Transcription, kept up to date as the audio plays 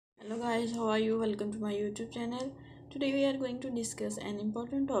guys, how are you? Welcome to my YouTube channel. Today we are going to discuss an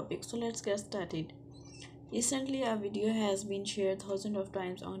important topic, so let's get started. Recently a video has been shared thousands of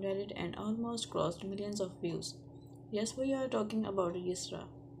times on Reddit and almost crossed millions of views. Yes, we are talking about Yissra.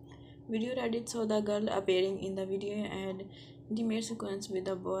 Video Reddit saw the girl appearing in the video and intimate sequence with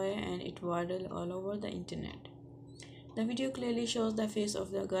the boy, and it viral all over the internet. The video clearly shows the face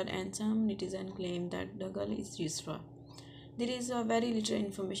of the girl, and some netizens claim that the girl is Yissra. There is very little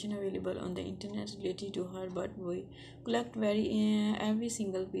information available on the internet related to her, but we collect every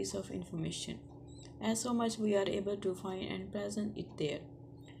single piece of information, as so much we are able to find and present it there.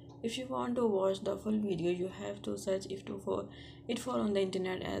 If you want to watch the full video, you have to search it for on the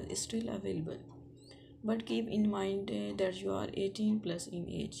internet, as it's still available. But keep in mind that you are 18 plus in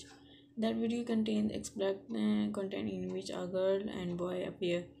age. That video contains explicit content in which a girl and boy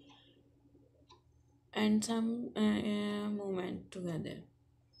appear and some movement together.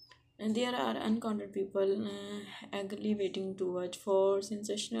 And there are uncounted people eagerly waiting to watch for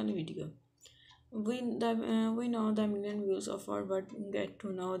sensational video. We know the million views of our, but get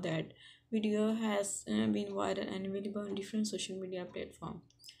to know that video has been viral and available on different social media platforms.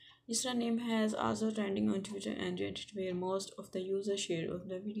 This name has also trending on Twitter and Reddit, where most of the users share of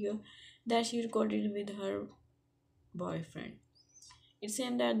the video that she recorded with her boyfriend. It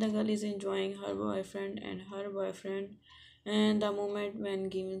seems that the girl is enjoying her boyfriend and the moment when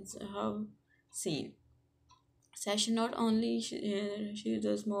given her scene. Session not only she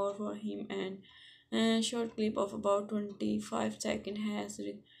does more for him, and a short clip of about 25 seconds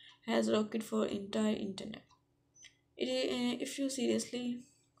has rocket for entire internet. If you seriously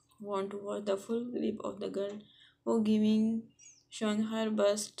want to watch the full clip of the girl who giving showing her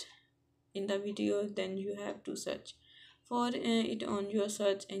bust in the video, then you have to search for it on your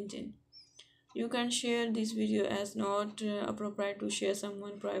search engine. You can share this video as not appropriate to share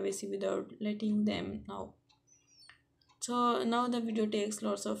someone's privacy without letting them know. So now the video takes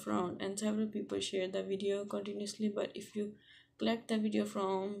lots of round and several people share the video continuously, but if you collect the video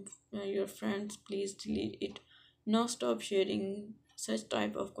from your friends, please delete it. Now stop sharing such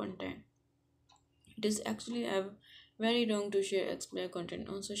type of content. It is actually a very wrong to share explicit content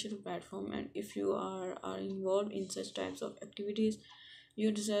on social platform, and if you are involved in such types of activities,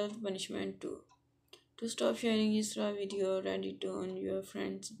 you deserve punishment too. To stop sharing Yissra video, Reddit on your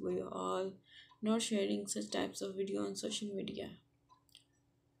friends. We all not sharing such types of video on social media.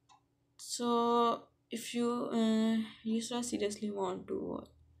 So if you Yissra seriously want to watch,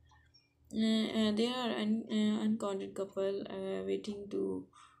 there are uncounted couple waiting to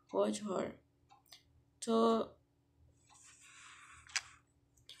watch her. So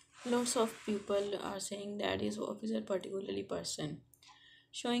lots of people are saying that is officer particularly person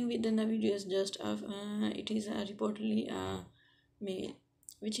showing within the video is just it is reportedly a male,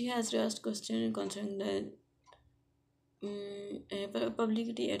 which he has raised question concerning the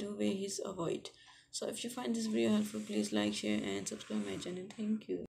publicity at way he's avoid. So if you find this video helpful, please like, share and subscribe my channel. Thank you.